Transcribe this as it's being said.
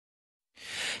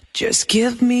Just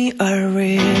give me a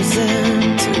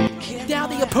reason to Now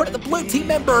the opponent, the blue team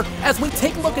member, as we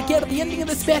take a look again at the ending of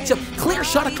this matchup. Clear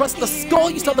shot across the skull.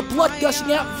 You saw the blood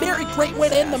gushing out. Very great way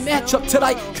to end the matchup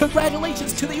tonight.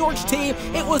 Congratulations to the orange team.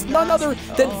 It was none other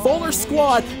than Volar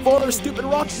Squad, Volar Stupid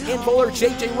Rocks, and Volar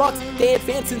JJ Rocks. They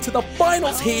advance into the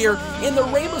finals here in the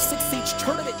Rainbow Six Siege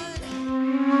tournament.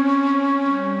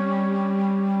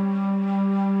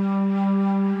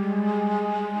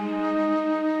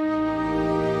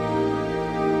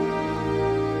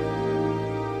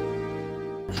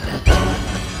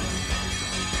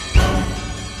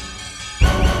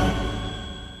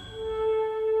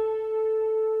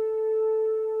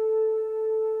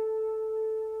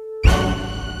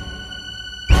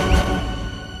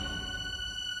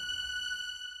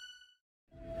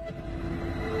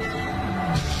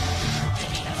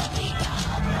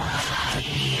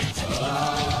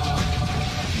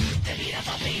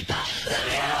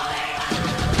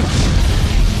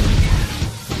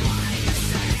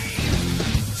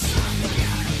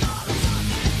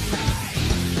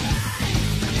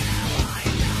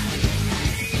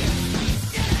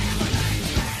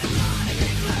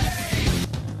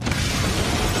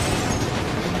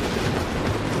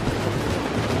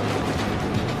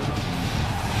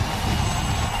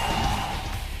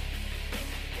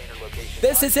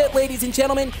 This is it, ladies and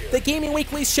gentlemen. The Gaming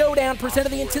Weekly Showdown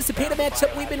presented the anticipated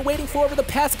matchup we've been waiting for over the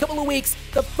past couple of weeks.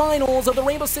 The finals of the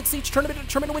Rainbow Six Siege tournament to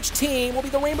determine which team will be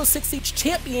the Rainbow Six Siege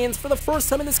champions for the first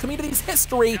time in this community's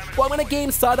history. While on a game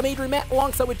side, I'm Adrian Matt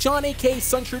alongside with John, aka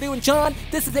SunShrewDew. And John,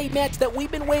 this is a match that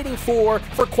we've been waiting for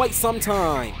quite some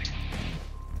time.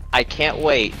 I can't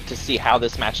wait to see how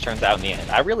this match turns out in the end.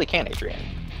 I really can't, Adrian.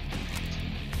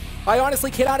 I honestly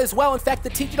cannot as well. In fact,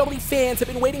 the TGW fans have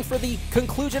been waiting for the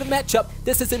conclusion of the matchup.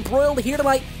 This is embroiled here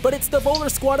tonight, but it's the Volar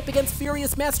Squad up against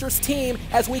Furious Masters team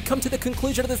as we come to the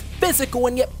conclusion of this physical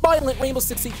and yet violent Rainbow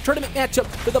Six Siege tournament matchup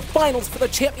for the finals for the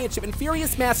championship. And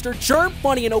Furious Master, Germ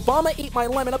Funny, and Obama Ate My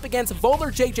Lemon up against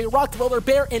Volar JJ Rock, Volar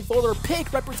Bear, and Volar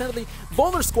Pig, representing the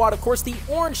Volar Squad, of course, the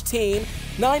orange team.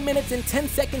 9 minutes and 10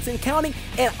 seconds and counting,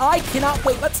 and I cannot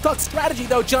wait. Let's talk strategy,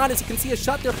 though, John, as you can see a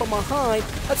shot there from behind.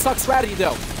 Let's talk strategy,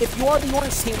 though. If you are the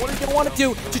orange team, what are you going to want to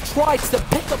do to try to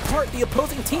pick apart the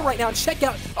opposing team right now and check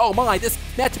out, oh my, this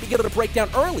match will be going to break down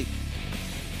early.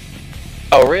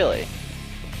 Oh, really?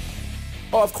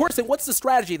 Oh, of course, and what's the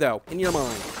strategy, though, in your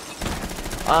mind?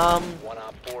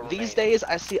 These days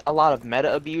I see a lot of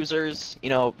meta abusers, you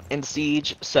know, in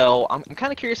Siege, so I'm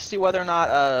kind of curious to see whether or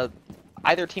not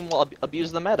either team will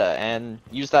abuse the meta and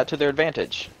use that to their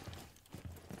advantage.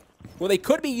 Well, they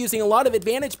could be using a lot of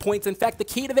advantage points. In fact, the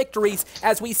key to victories,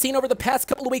 as we've seen over the past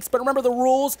couple of weeks. But remember the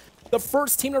rules. The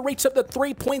first team to reach up to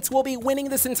 3 points will be winning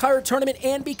this entire tournament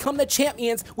and become the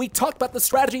champions. We talked about the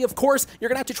strategy, of course. You're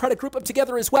going to have to try to group up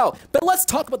together as well. But let's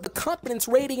talk about the confidence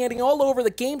radiating all over the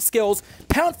game skills.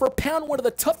 Pound for pound, one of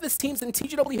the toughest teams in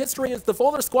TGW history is the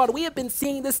Volar Squad. We have been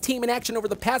seeing this team in action over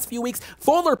the past few weeks.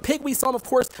 Volar Pig, we saw him, of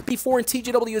course, before in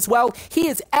TGW as well. He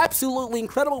is absolutely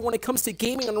incredible when it comes to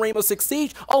gaming on Rainbow Six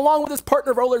Siege, along with his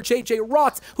partner, Volar JJ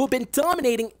Rocks, who have been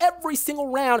dominating every single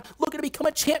round, looking to become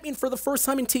a champion for the first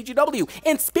time in TGW.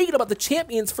 And speaking about the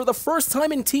champions, for the first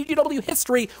time in TGW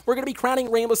history, we're going to be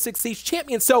crowning Rainbow Six Siege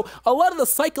champions. So a lot of the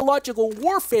psychological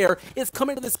warfare is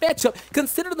coming to this matchup,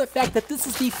 considering the fact that this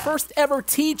is the first ever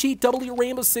TGW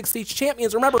Rainbow Six Siege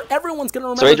champions. Remember, everyone's going to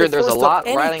remember. So Adrian, the there's first a lot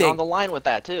of riding on the line with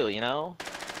that too, you know?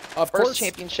 Of course. First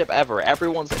championship ever.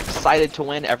 Everyone's excited to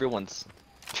win. Everyone's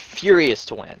furious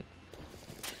to win.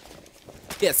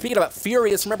 Yeah, speaking about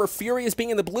Furious, remember Furious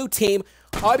being in the blue team,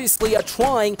 obviously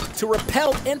trying to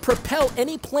repel and propel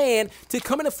any plan to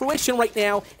come into fruition right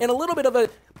now, and a little bit of a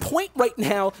point right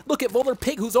now. Look at Volar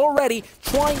Pig, who's already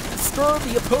trying to stir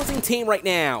the opposing team right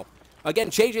now. Again,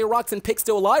 JJ Rocks and Pig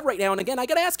still alive right now, and again, I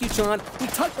gotta ask you, John, we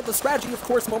talked about the strategy, of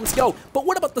course, moments ago, but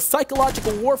what about the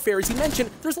psychological warfare? As you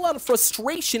mentioned, there's a lot of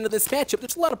frustration to this matchup.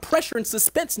 There's a lot of pressure and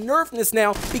suspense, nervousness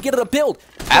now beginning to build.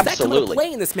 Does that come into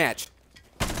play in this match?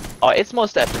 Oh, it's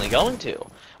most definitely going to.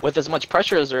 With as much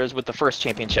pressure as there is with the first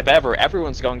championship ever,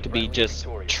 everyone's going to be just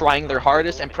trying their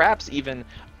hardest and perhaps even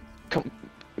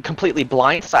completely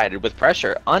blindsided with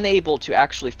pressure, unable to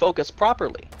actually focus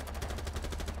properly.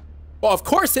 Well, of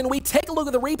course, and we take a look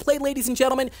at the replay, ladies and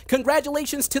gentlemen.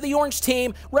 Congratulations to the orange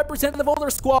team, representing the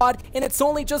Volar Squad, and it's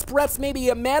only just perhaps maybe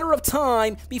a matter of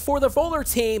time before the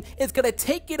Volar team is going to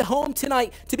take it home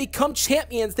tonight to become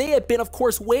champions. They have been, of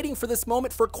course, waiting for this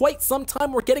moment for quite some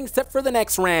time. We're getting set for the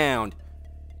next round.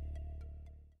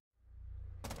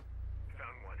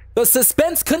 Found one. The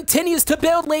suspense continues to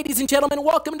build, ladies and gentlemen.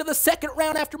 Welcome to the second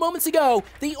round after moments ago.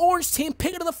 The orange team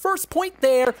picked up the first point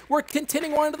there. We're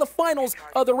continuing on to the finals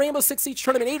of the Rainbow Six Siege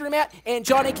tournament. Adrian, Matt, and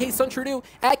John, a.k.a. SunShrewDew,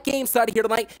 at game side here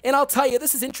tonight. And I'll tell you,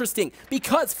 this is interesting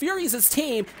because Furies'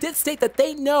 team did state that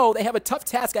they know they have a tough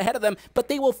task ahead of them, but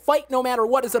they will fight no matter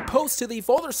what, as opposed to the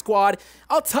Volar Squad.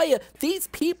 I'll tell you, these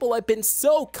people have been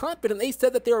so confident. They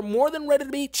said that they are more than ready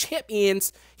to be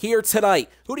champions here tonight.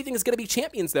 Who do you think is going to be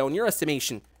champions, though, in your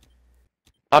estimation?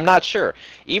 I'm not sure.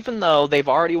 Even though they've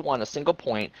already won a single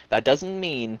point, that doesn't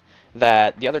mean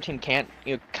that the other team can't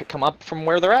come up from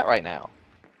where they're at right now.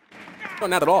 No,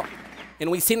 not at all. And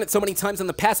we've seen it so many times in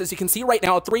the past, as you can see right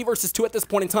now, 3 versus 2 at this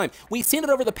point in time. We've seen it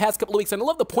over the past couple of weeks, and I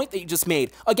love the point that you just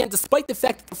made. Again, despite the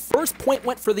fact that the first point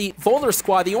went for the Volar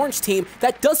Squad, the orange team,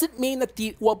 that doesn't mean that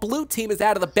the blue team is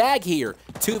out of the bag here.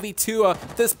 2v2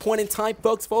 at this point in time,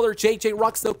 folks. Volar, JJ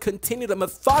Rocks, though, continue to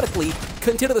methodically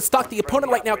continue to stalk the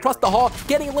opponent right now across the hall,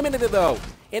 getting eliminated, though.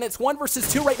 And it's 1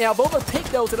 versus 2 right now. Volar Pig,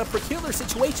 though, is in a peculiar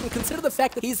situation. Consider the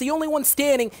fact that he's the only one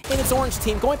standing in his orange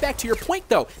team. Going back to your point,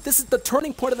 though, this is the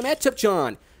turning point of the matchup,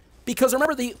 John. Because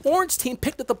remember, the orange team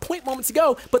picked up the point moments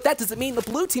ago, but that doesn't mean the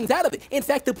blue team's out of it. In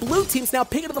fact, the blue team's now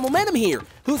picking up the momentum here.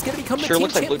 Who's going to become the team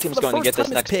looks like blue team's going to get this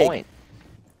next point.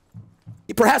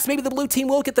 Perhaps maybe the blue team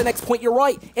will get the next point, you're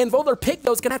right. And Volar Pig,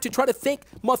 though, is going to have to try to think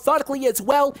methodically as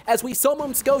well. As we saw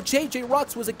moments ago, JJ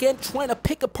Rocks was again trying to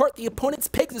pick apart the opponent's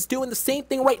pigs, is doing the same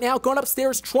thing right now, going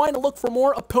upstairs, trying to look for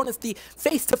more opponents, the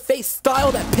face-to-face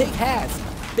style that Pig has.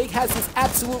 Pig has this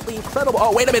absolutely incredible...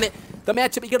 Oh, wait a minute. The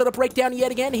matchup beginning to break down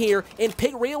yet again here, and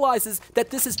Pig realizes that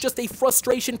this is just a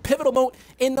frustration pivotal moment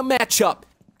in the matchup.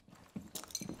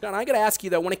 John, I gotta ask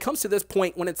you though, when it comes to this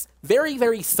point, when it's very,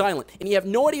 very silent, and you have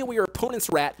no idea where your opponents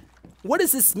are at, what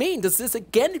does this mean? Does this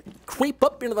again creep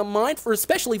up into the mind for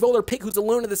especially Volar Pig, who's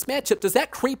alone in this matchup? Does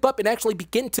that creep up and actually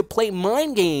begin to play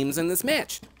mind games in this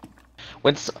match?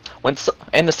 When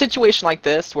in a situation like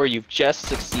this, where you've just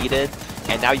succeeded,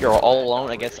 and now you're all alone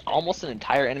against almost an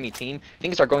entire enemy team,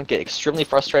 things are going to get extremely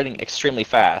frustrating extremely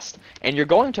fast, and you're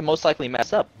going to most likely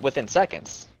mess up within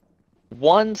seconds.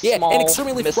 One small and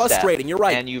extremely misstep, frustrating, you're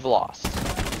right. And you've lost.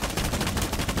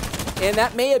 And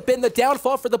that may have been the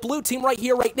downfall for the blue team right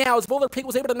here, right now, as Volar Pig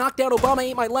was able to knock down Obama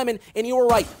Ate My Lemon, and you were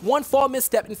right. One fall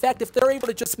misstep. In fact, if they're able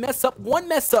to just mess up, one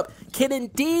mess up can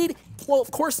indeed, well,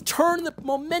 of course, turn the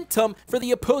momentum for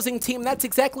the opposing team. That's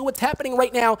exactly what's happening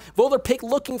right now. Volar Pig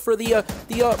looking for the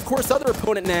of course, other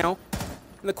opponent now.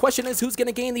 And the question is, who's going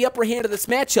to gain the upper hand of this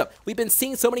matchup? We've been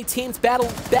seeing so many teams battle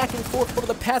back and forth over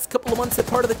the past couple of months as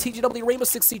part of the TGW Rainbow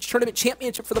Six Siege Tournament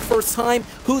Championship for the first time.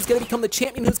 Who's going to become the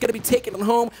champion? Who's going to be taking it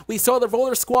home? We saw the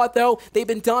Volar Squad, though. They've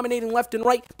been dominating left and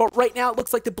right, but right now it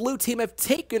looks like the blue team have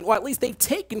taken, or at least they've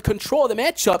taken control of the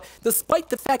matchup, despite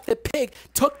the fact that Pig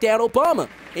took down Obama.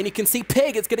 And you can see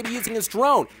Pig is going to be using his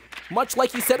drone. Much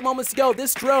like you said moments ago,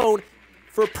 this drone,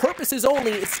 for purposes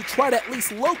only, is to try to at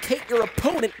least locate your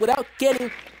opponent without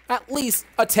getting at least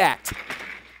attacked.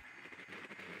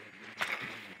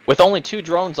 With only 2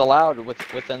 drones allowed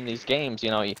within these games, you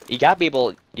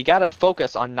gotta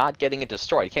focus on not getting it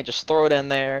destroyed. You can't just throw it in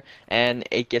there and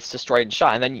it gets destroyed and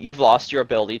shot, and then you've lost your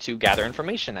ability to gather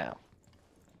information now.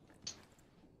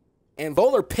 And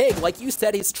Volar Pig, like you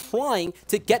said, is trying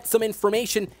to get some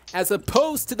information as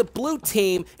opposed to the blue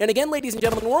team. And again, ladies and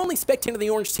gentlemen, we're only spectating the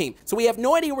orange team, so we have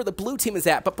no idea where the blue team is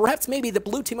at. But perhaps maybe the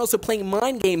blue team also playing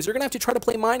mind games. You're going to have to try to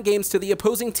play mind games to the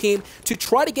opposing team to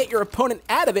try to get your opponent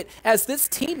out of it, as this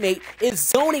teammate is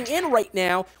zoning in right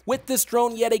now with this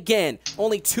drone yet again.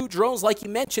 Only 2 drones, like you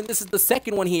mentioned. This is the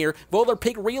second one here. Volar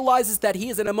Pig realizes that he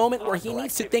is in a moment where he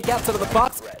needs to think outside of the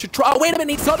box to try. Oh, wait a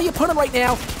minute, he saw the opponent right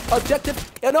now.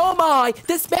 Objective, and oh my,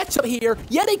 this matchup here,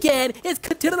 yet again, is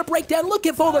continuing to break down. Look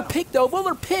at Volar Pig, though.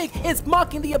 Volar Pig is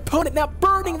mocking the opponent, now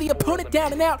burning the opponent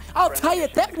down and out. I'll tell you,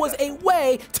 that was a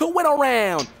way to win a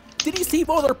round. Did you see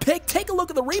Volar Pig? Take a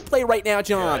look at the replay right now,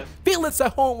 John. Feel this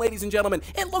at home, ladies and gentlemen.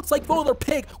 It looks like Volar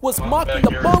Pig was mocking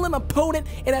the fallen opponent,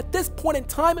 and at this point in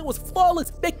time, it was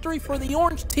flawless victory for the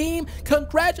orange team.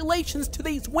 Congratulations to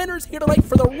these winners here tonight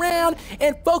for the round.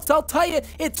 And folks, I'll tell you,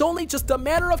 it's only just a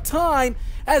matter of time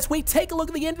as we take a look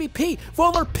at the MVP.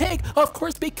 Volar Pig, of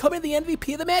course, becoming the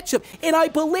MVP of the matchup. And I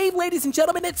believe, ladies and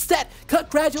gentlemen, it's set.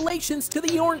 Congratulations to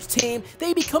the orange team.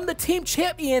 They become the team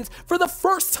champions for the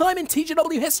first time in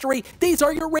TGW history. These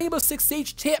are your Rainbow Six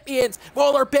Siege champions.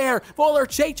 Volar Bear, Volar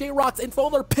JJ Rocks, and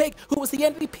Volar Pig, who was the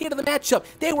MVP of the matchup.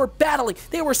 They were battling,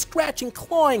 they were scratching,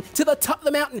 clawing to the top of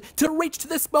the mountain to reach to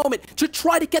this moment, to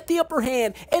try to get the upper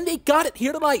hand, and they got it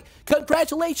here tonight.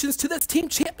 Congratulations to this team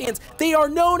champions. They are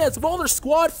known as Volar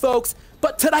Squad, folks,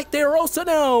 but tonight they are also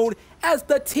known as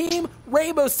the Team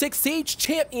Rainbow Six Siege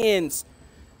champions.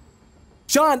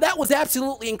 John, that was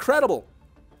absolutely incredible.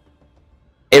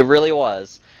 It really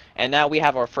was. And now we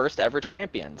have our first ever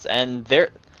champions. And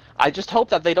I just hope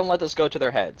that they don't let this go to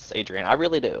their heads, Adrian. I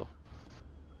really do.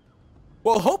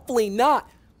 Well, hopefully not.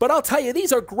 But I'll tell you,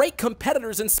 these are great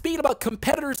competitors, and speaking about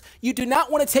competitors, you do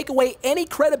not want to take away any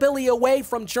credibility away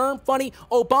from Germ, Funny,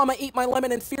 Obama, Eat My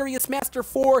Lemon, and Furious Master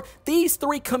 4. These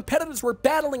three competitors were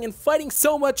battling and fighting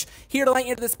so much here tonight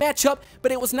into this matchup,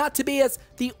 but it was not to be, as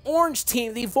the orange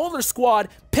team, the Volar Squad,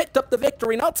 picked up the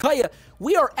victory. And I'll tell you,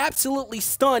 we are absolutely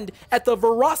stunned at the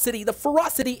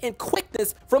ferocity, and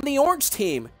quickness from the orange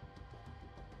team.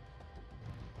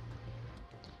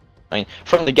 I mean,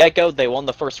 from the get-go, they won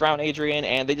the first round, Adrian,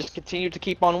 and they just continued to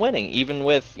keep on winning, even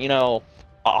with, you know,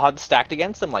 odds stacked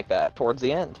against them like that towards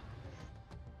the end.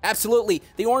 Absolutely.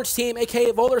 The orange team,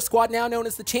 aka Volar Squad, now known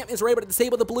as the champions, were able to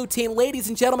disable the blue team. Ladies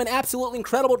and gentlemen, absolutely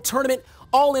incredible tournament.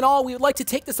 All in all, we would like to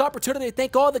take this opportunity to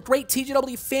thank all the great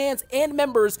TGW fans and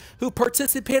members who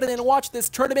participated and watched this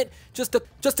tournament just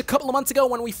a couple of months ago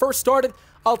when we first started.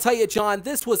 I'll tell you, John,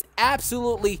 this was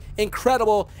absolutely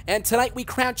incredible, and tonight we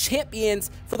crowned champions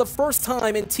for the first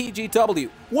time in TGW.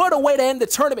 What a way to end the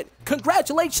tournament.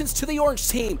 Congratulations to the orange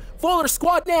team. Volar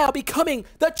Squad now becoming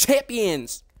the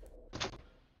champions.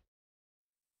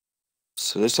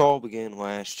 So this all began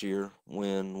last year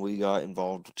when we got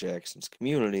involved with Jackson's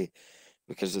community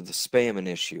because of the spamming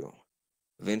issue.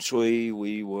 Eventually,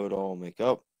 we would all make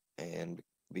up and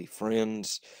be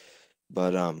friends,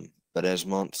 but as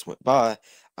months went by,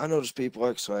 I noticed people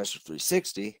like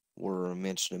Slasher360 were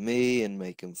mentioning me and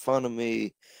making fun of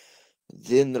me.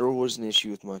 Then there was an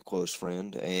issue with my close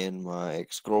friend and my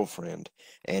ex-girlfriend,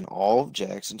 and all of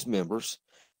Jackson's members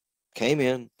came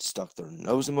in, stuck their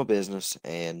nose in my business,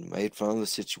 and made fun of the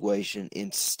situation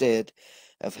instead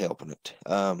of helping it.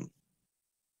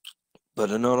 But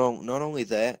not only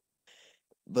that,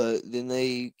 but then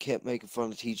they kept making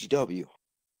fun of TGW.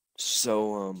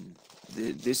 So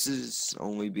this is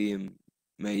only being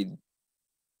made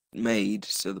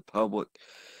so the public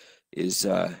is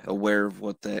aware of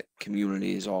what that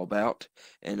community is all about.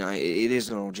 And it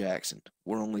isn't all Jackson.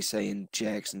 We're only saying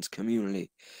Jackson's community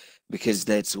because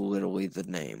that's literally the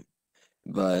name.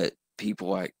 But people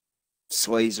like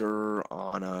Slazer,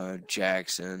 Anna,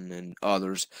 Jackson, and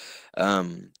others,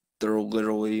 they're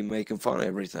literally making fun of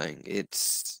everything.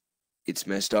 It's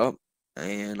messed up,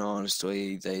 and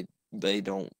honestly, they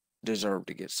don't deserve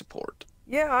to get support.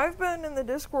 Yeah, I've been in the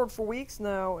Discord for weeks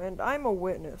now, and I'm a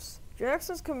witness.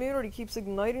 Jackson's community keeps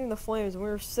igniting the flames, and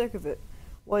we're sick of it.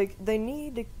 Like, they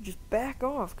need to just back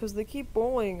off, because they keep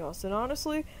bullying us, and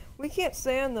honestly, we can't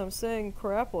stand them saying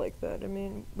crap like that. I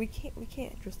mean, we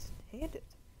can't just hand it.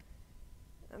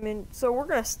 I mean, so we're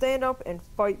gonna stand up and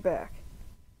fight back.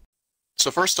 So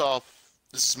first off,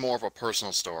 this is more of a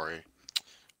personal story.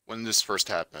 When this first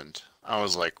happened, I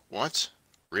was like, what?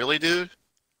 Really, dude?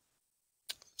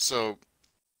 So,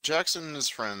 Jackson and his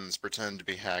friends pretended to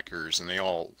be hackers, and they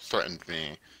all threatened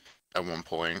me at one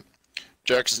point.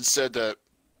 Jackson said that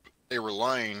they were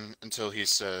lying until he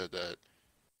said that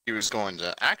he was going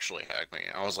to actually hack me.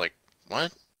 I was like,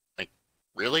 what? Like,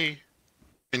 really?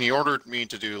 And he ordered me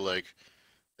to do, like,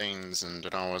 things, and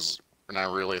I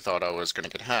really thought I was going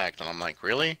to get hacked, and I'm like,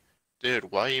 really?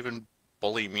 Dude, why even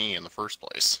bully me in the first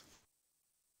place?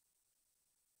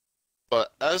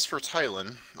 But as for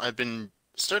Thailand, I've been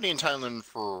studying Thailand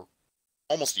for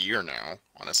almost a year now,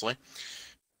 honestly.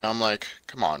 And I'm like,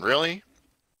 come on, really?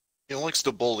 He likes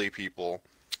to bully people,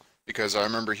 because I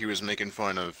remember he was making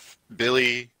fun of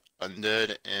Billy,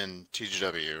 Undead, and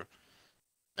TGW.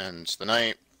 And the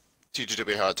night,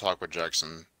 TGW had a talk with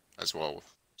Jackson as well.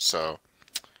 So,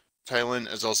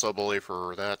 Thailand is also a bully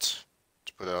for that,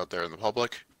 to put it out there in the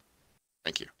public.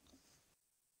 Thank you.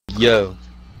 Yo,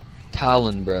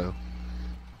 Thailand, bro.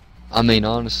 I mean,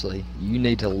 honestly, you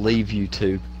need to leave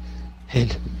YouTube.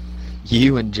 And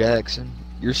you and Jackson,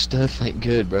 your stuff ain't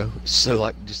good, bro. So,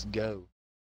 like, just go.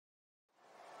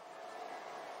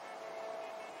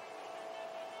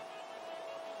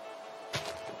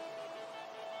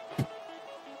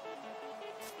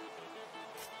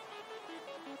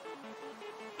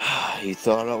 You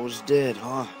thought I was dead,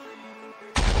 huh?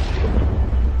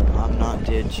 I'm not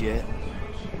dead yet.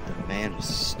 The man is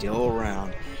still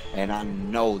around, and I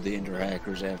know the Ender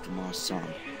hacker's after my son.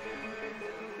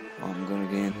 I'm gonna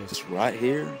get this right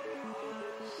here,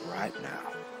 right now.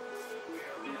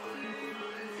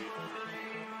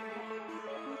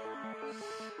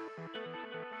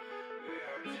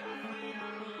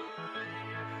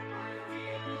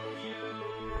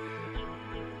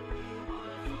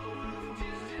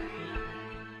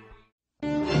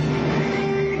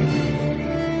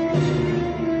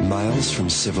 Miles from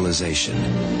civilization,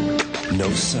 No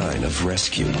sign of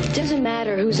rescue. It doesn't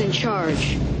matter who's in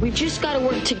charge. We've just got to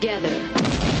work together.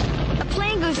 A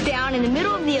plane goes down in the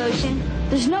middle of the ocean.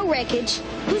 There's no wreckage.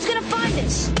 Who's gonna find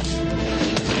us?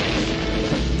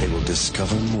 They will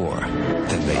discover more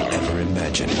than they ever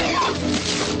imagined.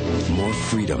 More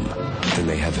freedom than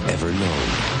they have ever known.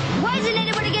 Why isn't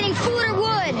anybody getting food or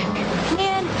wood?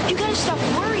 Man, you gotta stop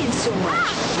worrying so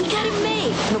much. We got it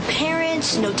made. No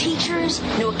parents, no teachers,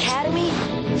 no academy.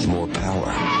 More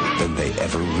power than they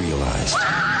ever realized.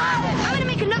 I'm gonna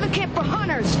make another camp for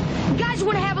hunters. You guys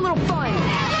wanna have a little fun?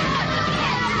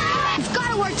 We've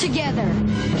gotta work together.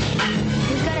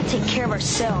 We've gotta take care of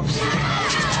ourselves.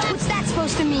 What's that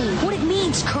supposed to mean? What it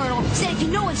means, Colonel, is that if you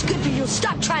know what's good for you, you'll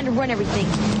stop trying to run everything.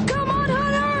 Come on,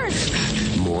 hunters!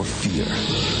 More fear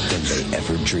than they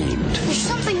ever dreamed. There's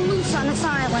something loose on this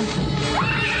island.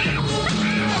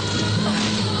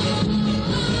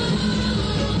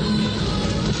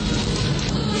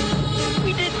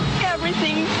 We did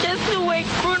everything just the way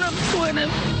grown-ups would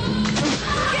have.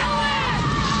 Kill it!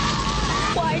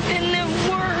 Why didn't it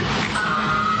work?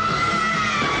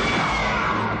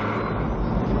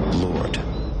 Lord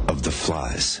of the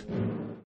Flies.